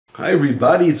Hi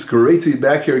everybody, it's great to be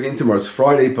back here again. Tomorrow's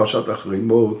Friday, Parashat Acharey.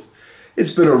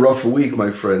 It's been a rough week,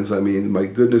 my friends. I mean, my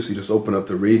goodness, you just open up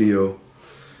the radio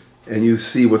and you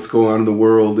see what's going on in the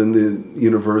world, in the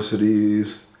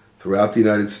universities, throughout the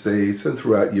United States and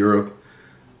throughout Europe.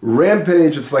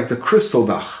 Rampage, it's like the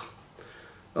Kristallnacht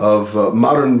of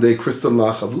modern day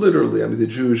Kristallnacht of literally. I mean, the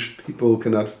Jewish people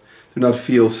do not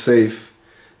feel safe.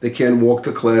 They can't walk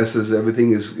to classes.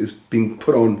 Everything is being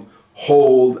put on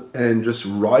hold, and just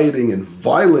rioting and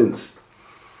violence.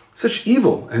 Such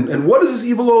evil. And what is this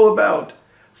evil all about?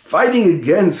 Fighting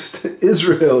against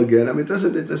Israel again. I mean,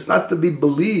 it's not to be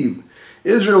believed.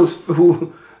 Israel,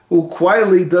 who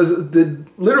quietly did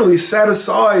literally sat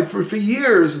aside for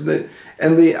years,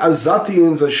 and the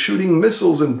Azatians are shooting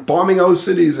missiles and bombing our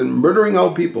cities and murdering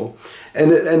our people.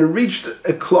 And it reached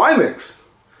a climax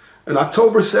on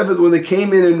October 7th when they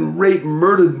came in and raped,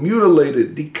 murdered,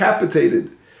 mutilated,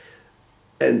 decapitated,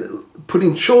 and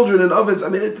putting children in ovens. I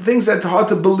mean, things that are hard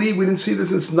to believe. We didn't see this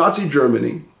since Nazi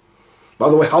Germany. By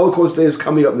the way, Holocaust Day is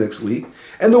coming up next week.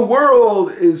 And the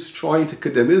world is trying to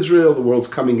condemn Israel. The world's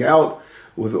coming out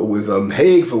with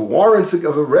Hague for warrants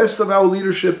of arrest of our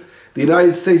leadership. The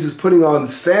United States is putting on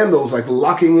sandals, like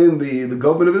locking in the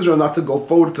government of Israel not to go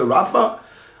forward to Rafah.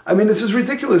 I mean, this is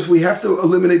ridiculous. We have to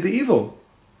eliminate the evil.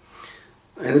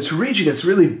 And it's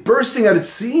really bursting at its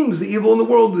seams, the evil in the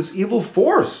world, this evil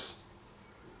force.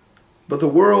 But the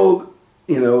world,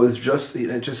 is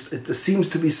it seems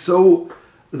to be so,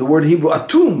 the word in Hebrew,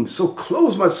 atum, so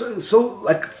close, so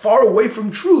like far away from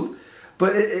truth.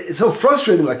 But it's so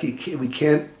frustrating, like we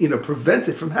can't, prevent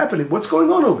it from happening. What's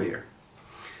going on over here?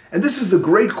 And this is the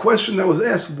great question that was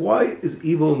asked. Why is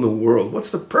evil in the world?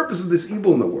 What's the purpose of this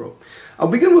evil in the world? I'll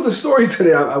begin with a story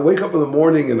today. I wake up in the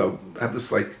morning and I have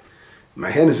this, my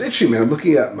hand is itchy, man. I'm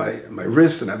looking at my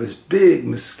wrist and I have this big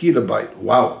mosquito bite.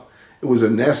 Wow. It was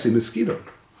a nasty mosquito.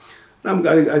 I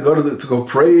go to go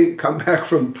pray, come back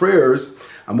from prayers.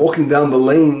 I'm walking down the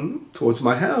lane towards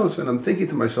my house, and I'm thinking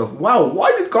to myself, wow,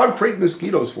 why did God create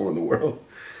mosquitoes for in the world?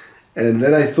 And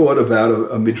then I thought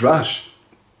about a midrash.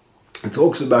 It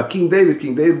talks about King David.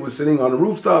 King David was sitting on a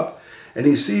rooftop, and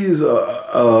he sees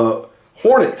a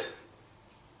hornet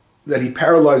that he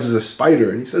paralyzes a spider.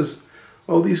 And he says,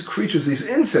 oh, these creatures, these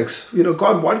insects,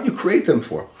 God, why did you create them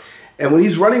for? And when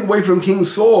he's running away from King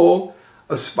Saul,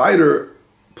 a spider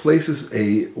places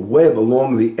a web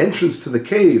along the entrance to the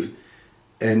cave.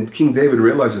 And King David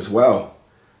realizes, wow,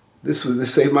 this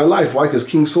saved my life. Why? Because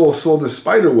King Saul saw the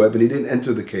spider web and he didn't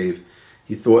enter the cave.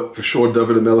 He thought for sure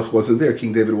David HaMelech wasn't there.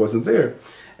 King David wasn't there.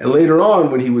 And later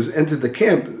on, when he entered the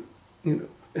camp, in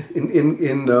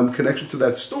connection to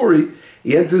that story,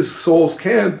 he enters Saul's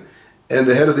camp, and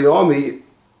the head of the army,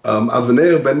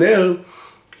 Avner ben Ner,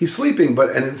 he's sleeping,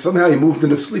 and somehow he moved in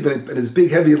his sleep, and his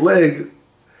big heavy leg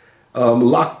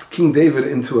locked King David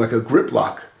into like a grip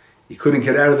lock. He couldn't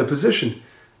get out of the position.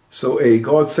 So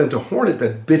God sent a hornet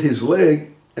that bit his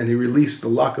leg, and he released the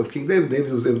lock of King David.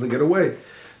 David was able to get away.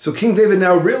 So King David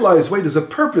now realized, wait, there's a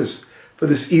purpose for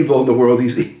this evil in the world.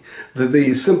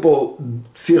 The simple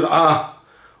tzirah,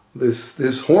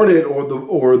 this hornet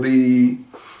or the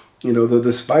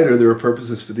spider, there are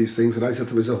purposes for these things. And I said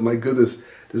to myself, my goodness,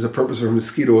 there's a purpose for a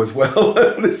mosquito as well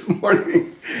this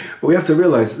morning. But we have to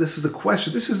realize this is the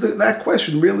question. This is that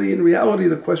question. Really, in reality,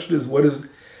 the question is, what is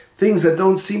things that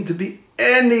don't seem to be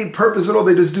any purpose at all?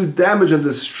 They just do damage and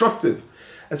destructive.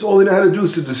 That's all they know how to do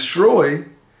is to destroy.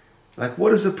 Like,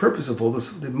 what is the purpose of all this?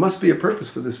 There must be a purpose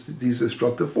for these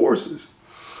destructive forces.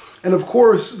 And of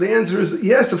course, the answer is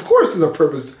yes, of course there's a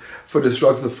purpose for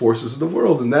destructive forces of the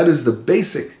world. And that is the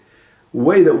basic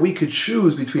way that we could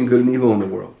choose between good and evil in the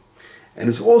world. And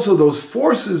it's also those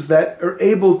forces that are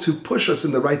able to push us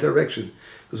in the right direction.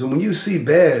 Because when you see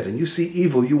bad and you see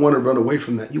evil, you want to run away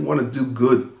from that. You want to do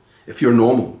good if you're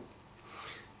normal.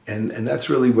 And that's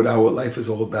really what our life is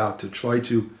all about, to try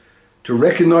to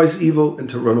recognize evil and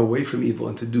to run away from evil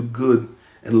and to do good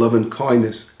and love and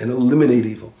kindness and eliminate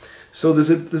evil. So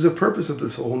there's a purpose of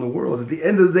this all in the world. At the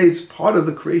end of the day, it's part of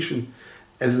the creation.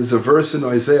 As there's a verse in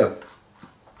Isaiah,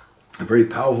 a very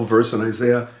powerful verse in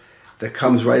Isaiah that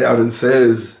comes right out and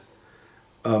says,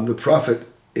 the prophet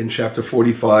in chapter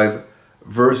 45,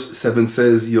 verse 7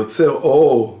 says, Yotzer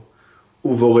or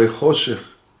uvorei choshech,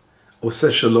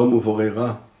 oseh shalom uvorei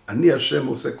ra, ani Hashem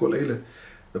oseh kol ele.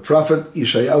 The prophet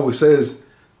Yeshayahu says,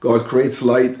 God creates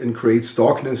light and creates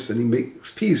darkness, and he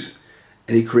makes peace,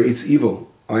 and he creates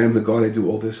evil. I am the God, I do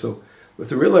all this. So we have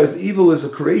to realize that evil is a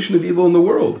creation of evil in the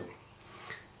world.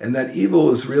 And that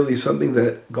evil is really something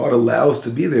that God allows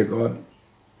to be there. God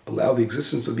allowed the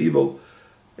existence of evil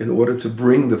in order to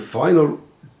bring the final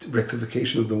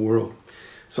rectification of the world.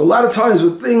 So a lot of times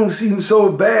when things seem so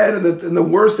bad and the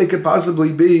worst they could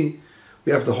possibly be,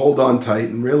 we have to hold on tight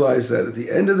and realize that at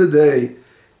the end of the day,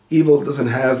 evil doesn't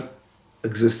have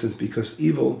existence because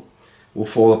evil will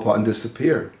fall apart and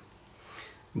disappear.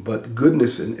 But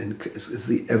goodness and is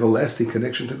the everlasting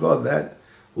connection to God that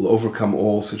will overcome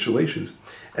all situations.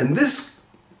 And this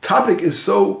topic is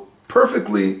so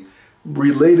perfectly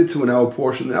related to an hour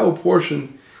portion. An hour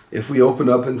portion, if we open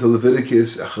up into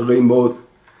Leviticus, Acharey,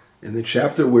 in the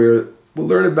chapter where we'll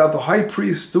learn about the high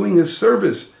priest doing his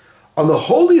service on the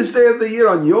holiest day of the year,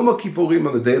 on Yom Kippurim,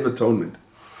 on the Day of Atonement.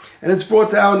 And it's brought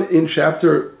down in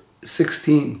chapter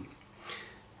 16.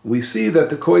 We see that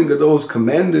the Kohen Gadol is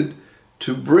commanded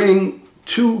to bring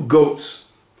 2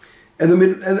 goats.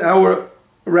 And our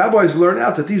rabbis learn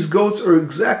out that these goats are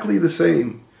exactly the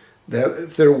same. That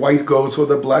if they're white goats or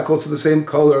the black goats are the same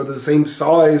color, the same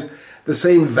size, the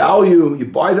same value, you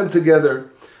buy them together.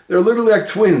 They're literally like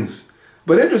twins.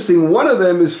 But interesting, one of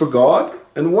them is for God,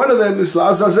 and one of them is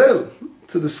La'azazel,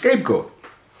 to the scapegoat.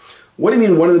 What do you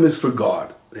mean one of them is for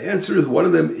God? The answer is one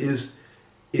of them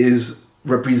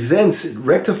represents, it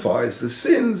rectifies the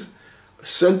sins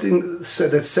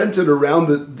that's centered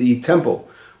around the temple,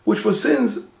 which was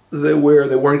sins where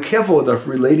they weren't careful enough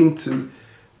relating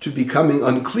to becoming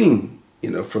unclean,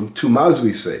 from tumaz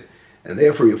we say. And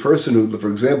therefore a person who, for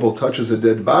example, touches a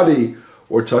dead body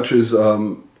or touches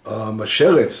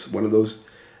masheretz, one of those,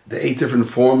 the 8 different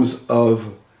forms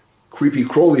of creepy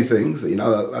crawly things that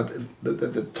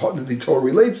the Torah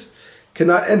relates,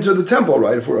 cannot enter the temple,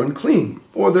 right, if we're unclean.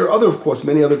 Or there are other, of course,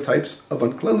 many other types of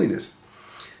uncleanliness.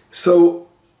 So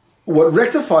what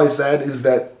rectifies that is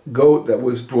that goat that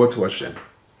was brought to Hashem.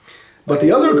 But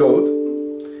the other goat,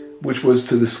 which was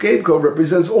to the scapegoat,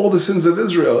 represents all the sins of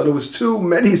Israel. And it was too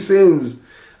many sins.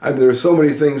 There are so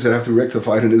many things that have to be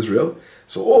rectified in Israel.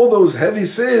 So all those heavy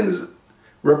sins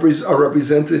are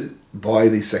represented by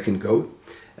the second goat.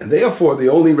 And therefore, the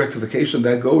only rectification of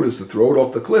that goat is to throw it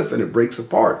off the cliff and it breaks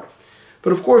apart.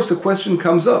 But of course, the question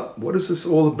comes up, what is this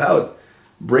all about?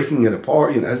 Breaking it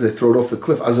apart, as they throw it off the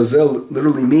cliff. Azazel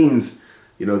literally means,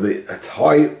 the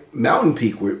high mountain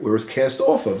peak where it was cast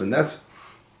off of. And that's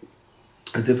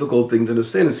a difficult thing to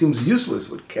understand. It seems useless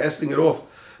with casting it off.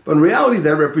 But in reality,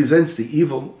 that represents the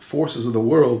evil forces of the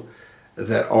world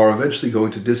that are eventually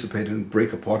going to dissipate and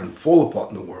break apart and fall apart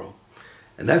in the world.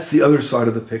 And that's the other side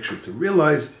of the picture, to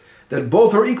realize that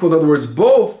both are equal. In other words,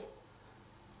 both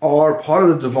are part of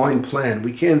the divine plan.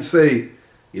 We can't say,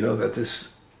 that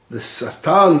the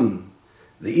Satan,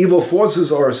 the evil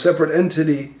forces, are a separate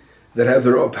entity that have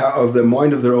their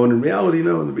mind of their own. In reality,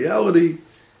 no. In reality,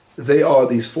 they are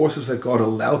these forces that God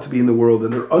allowed to be in the world,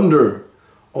 and they're under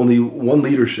only one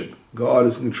leadership. God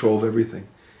is in control of everything.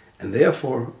 And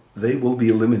therefore, they will be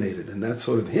eliminated. And that's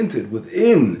sort of hinted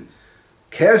within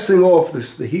casting off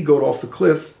the he-goat off the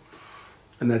cliff.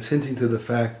 And that's hinting to the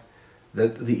fact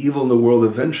that the evil in the world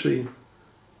eventually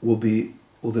will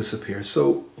disappear.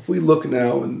 So if we look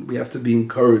now, and we have to be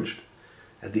encouraged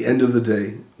at the end of the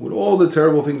day, with all the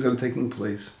terrible things that are taking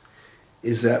place,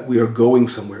 is that we are going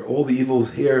somewhere. All the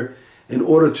evils here in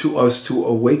order to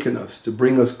awaken us, to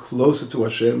bring us closer to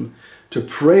Hashem, to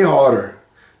pray harder,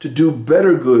 to do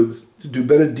better goods, to do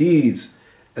better deeds.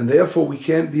 And therefore we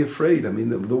can't be afraid.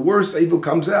 The worst evil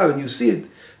comes out, and you see it.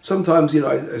 Sometimes,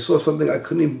 I saw something I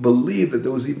couldn't even believe, that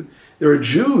there are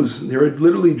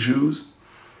literally Jews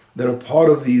that are part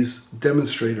of these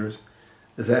demonstrators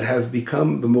that have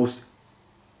become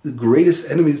the greatest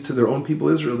enemies to their own people,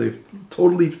 Israel. They've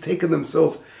totally taken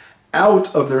themselves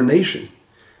out of their nation,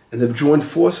 and they've joined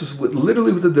forces with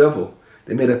the devil.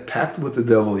 They made a pact with the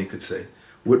devil, you could say,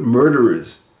 with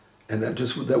murderers, and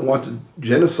that wanted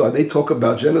genocide. They talk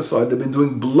about genocide. They've been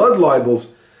doing blood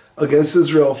libels against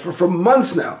Israel for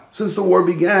months now, since the war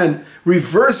began,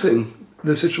 reversing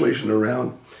the situation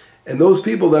around. And those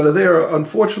people that are there are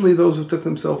unfortunately those who took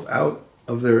themselves out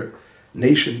of their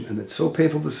nation, and it's so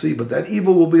painful to see. But that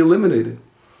evil will be eliminated.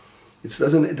 It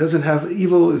doesn't have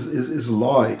evil is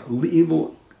lie.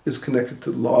 Evil is connected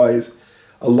to lies.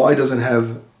 A lie doesn't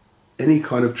have any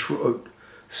kind of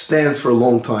stands for a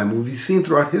long time. We've seen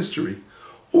throughout history,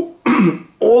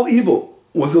 all evil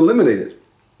was eliminated.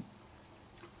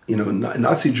 In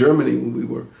Nazi Germany, when we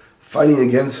were fighting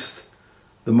against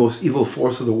the most evil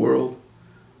force of the world,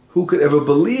 who could ever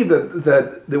believe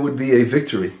that there would be a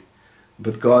victory?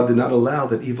 But God did not allow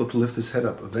that evil to lift its head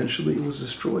up. Eventually, it was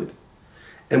destroyed.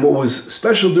 And what was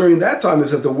special during that time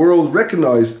is that the world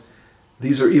recognized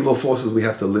these are evil forces, we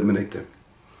have to eliminate them.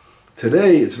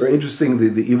 Today, it's very interesting,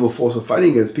 the evil force we're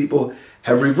fighting against, people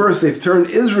have reversed. They've turned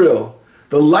Israel,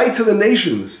 the light to the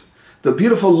nations, the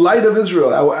beautiful light of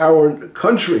Israel, our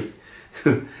country.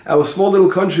 our small little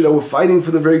country that we're fighting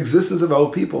for the very existence of our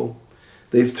people.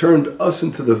 They've turned us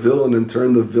into the villain and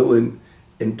turned the villain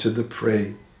into the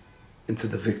prey, into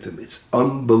the victim. It's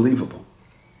unbelievable.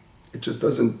 It just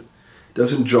doesn't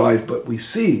jive, but we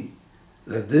see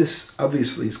that this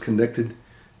obviously is connected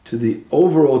to the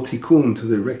overall tikkun, to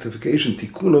the rectification,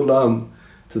 tikkun olam,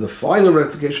 to the final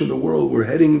rectification of the world. We're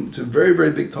heading to very,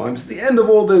 very big times. At the end of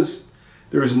all this,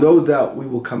 there is no doubt we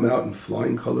will come out in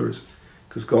flying colors,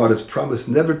 because God has promised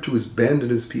never to abandon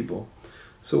his people.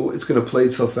 So it's going to play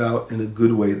itself out in a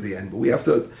good way at the end. But we have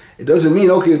to, it doesn't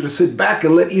mean, okay, just sit back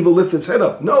and let evil lift its head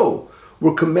up. No,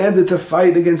 we're commanded to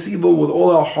fight against evil with all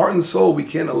our heart and soul. We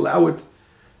can't allow it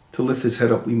to lift its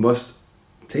head up. We must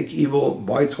take evil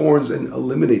by its horns and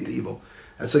eliminate the evil.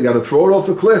 And so you got to throw it off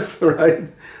the cliff, right?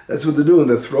 That's what they're doing.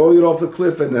 They're throwing it off the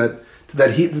cliff, and to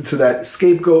that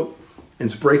scapegoat, and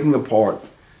it's breaking apart.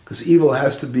 Because evil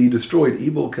has to be destroyed.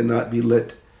 Evil cannot be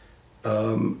let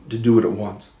to do what it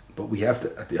wants. But we have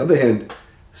to, at the other hand,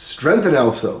 strengthen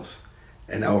ourselves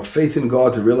and our faith in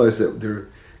God to realize that there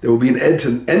will be an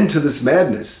end to this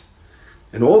madness.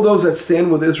 And all those that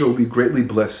stand with Israel will be greatly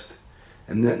blessed.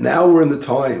 And that now we're in the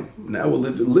time, now we're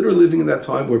literally living in that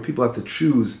time where people have to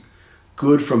choose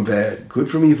good from bad, good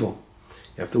from evil.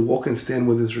 You have to walk and stand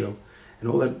with Israel. And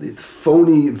all that the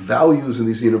phony values in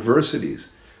these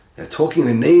universities, they're talking in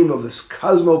the name of this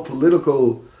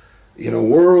cosmopolitical,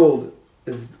 world.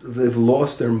 They've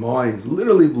lost their minds,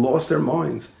 literally lost their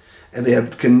minds. And they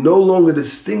can no longer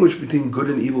distinguish between good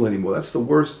and evil anymore. That's the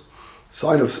worst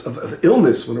sign of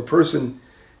illness, when a person,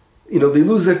 they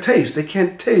lose their taste. They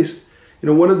can't taste.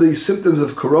 One of the symptoms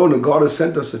of corona, God has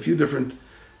sent us a few different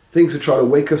things to try to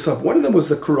wake us up. One of them was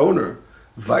the corona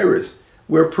virus,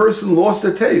 where a person lost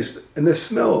their taste and their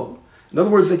smell. In other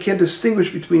words, they can't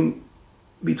distinguish between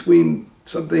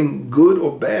something good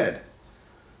or bad,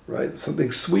 right?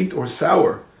 Something sweet or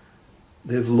sour.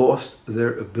 They've lost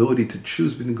their ability to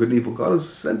choose between good and evil. God has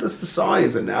sent us the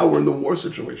signs, and now we're in the war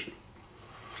situation.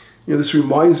 This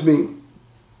reminds me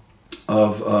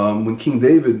of when King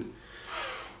David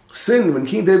sinned. When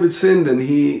King David sinned, and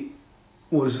he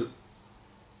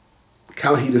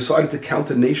decided to count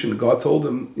the nation. God told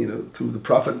him, through the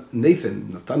prophet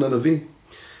Nathan Navi,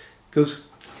 because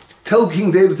tell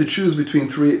King David to choose between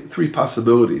three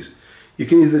possibilities. You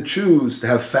can either choose to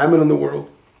have famine in the world.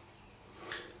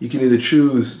 You can either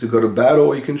choose to go to battle,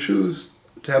 or you can choose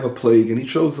to have a plague. And he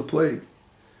chose the plague.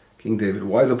 King David,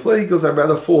 why the plague? Because I'd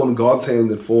rather fall in God's hand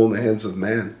than fall in the hands of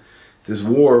man. If there's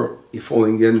war, you're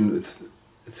falling again. It's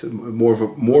more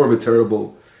of a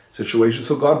terrible situation.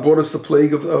 So God brought us the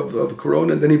plague of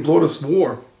corona, and then he brought us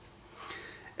war.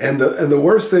 And the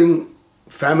worst thing,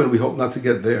 famine, we hope not to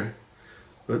get there.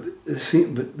 But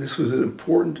this was an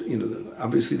important,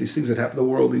 obviously these things that happen in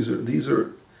the world, these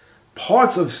are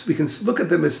parts of, we can look at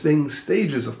them as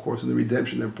stages, of course, in the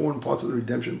redemption. They're important parts of the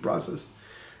redemption process.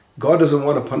 God doesn't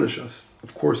want to punish us,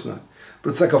 of course not. But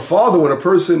it's like a father, when a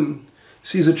person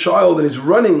sees a child and he's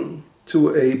running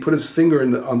to put his finger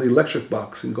on the electric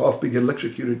box, and golf get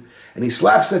electrocuted, and he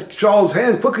slaps that child's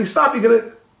hand, quickly stop,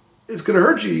 it's gonna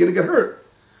hurt you, you're gonna get hurt.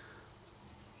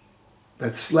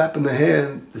 That slap in the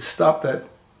hand to stop that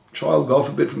child, God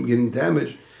forbid, from getting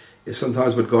damaged, is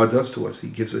sometimes what God does to us. He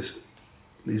gives us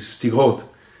these stigot,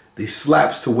 these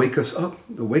slaps to wake us up,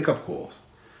 the wake-up calls.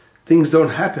 Things don't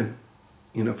happen,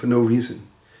 for no reason.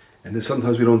 And then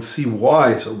sometimes we don't see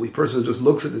why. So the person just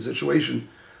looks at the situation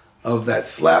of that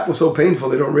slap was so painful,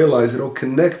 they don't realize, they don't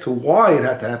connect to why it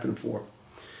had to happen for.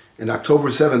 And October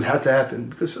 7th had to happen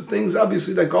because of things,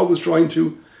 obviously, that God was trying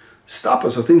to stop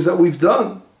us, of things that we've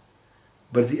done.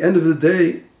 But at the end of the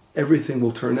day, everything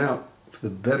will turn out for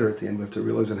the better at the end. We have to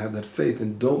realize and have that faith,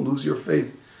 and don't lose your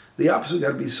faith. The opposite, we've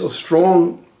got to be so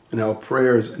strong in our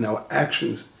prayers and our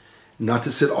actions, not to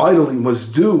sit idly. We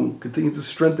must continue to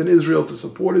strengthen Israel, to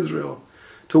support Israel,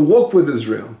 to walk with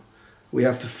Israel. We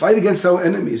have to fight against our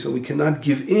enemies, and we cannot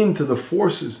give in to the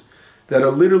forces that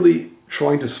are literally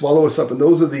trying to swallow us up. And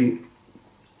those are the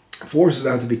forces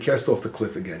that have to be cast off the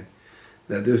cliff again.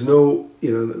 That there's no,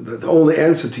 the only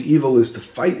answer to evil is to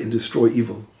fight and destroy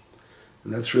evil.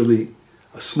 And that's really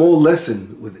a small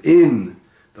lesson within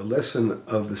the lesson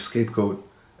of the scapegoat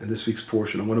in this week's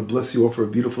portion. I want to bless you all for a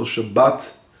beautiful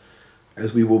Shabbat,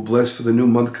 as we will bless for the new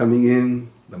month coming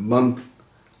in, the month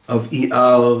of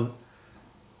Iyar.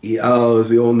 Iyar, as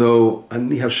we all know,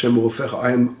 Ani Hashem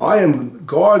Rofecha. I am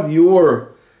God,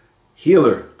 your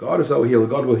healer. God is our healer.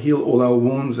 God will heal all our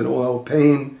wounds and all our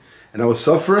pain and our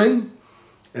suffering.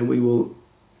 And we will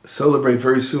celebrate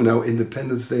very soon our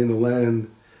Independence Day in the land,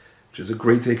 which is a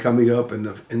great day coming up. And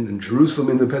in Jerusalem,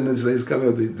 Independence Day is coming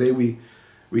up, the day we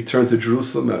return to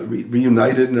Jerusalem,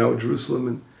 reunited now with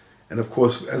Jerusalem. And of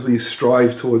course, as we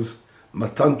strive towards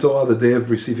Matan Torah, the day of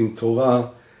receiving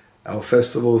Torah, our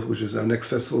festivals, which is our next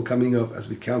festival coming up, as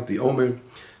we count the Omer,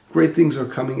 great things are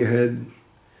coming ahead.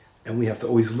 And we have to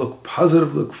always look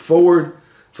positive, look forward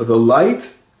for the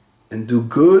light, and do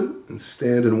good, and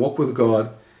stand and walk with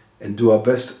God, and do our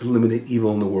best to eliminate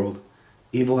evil in the world.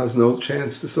 Evil has no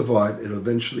chance to survive. It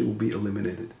eventually will be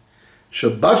eliminated.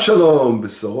 Shabbat Shalom,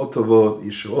 Besorot Tovot,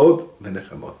 Yeshuot,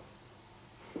 V'nechamot.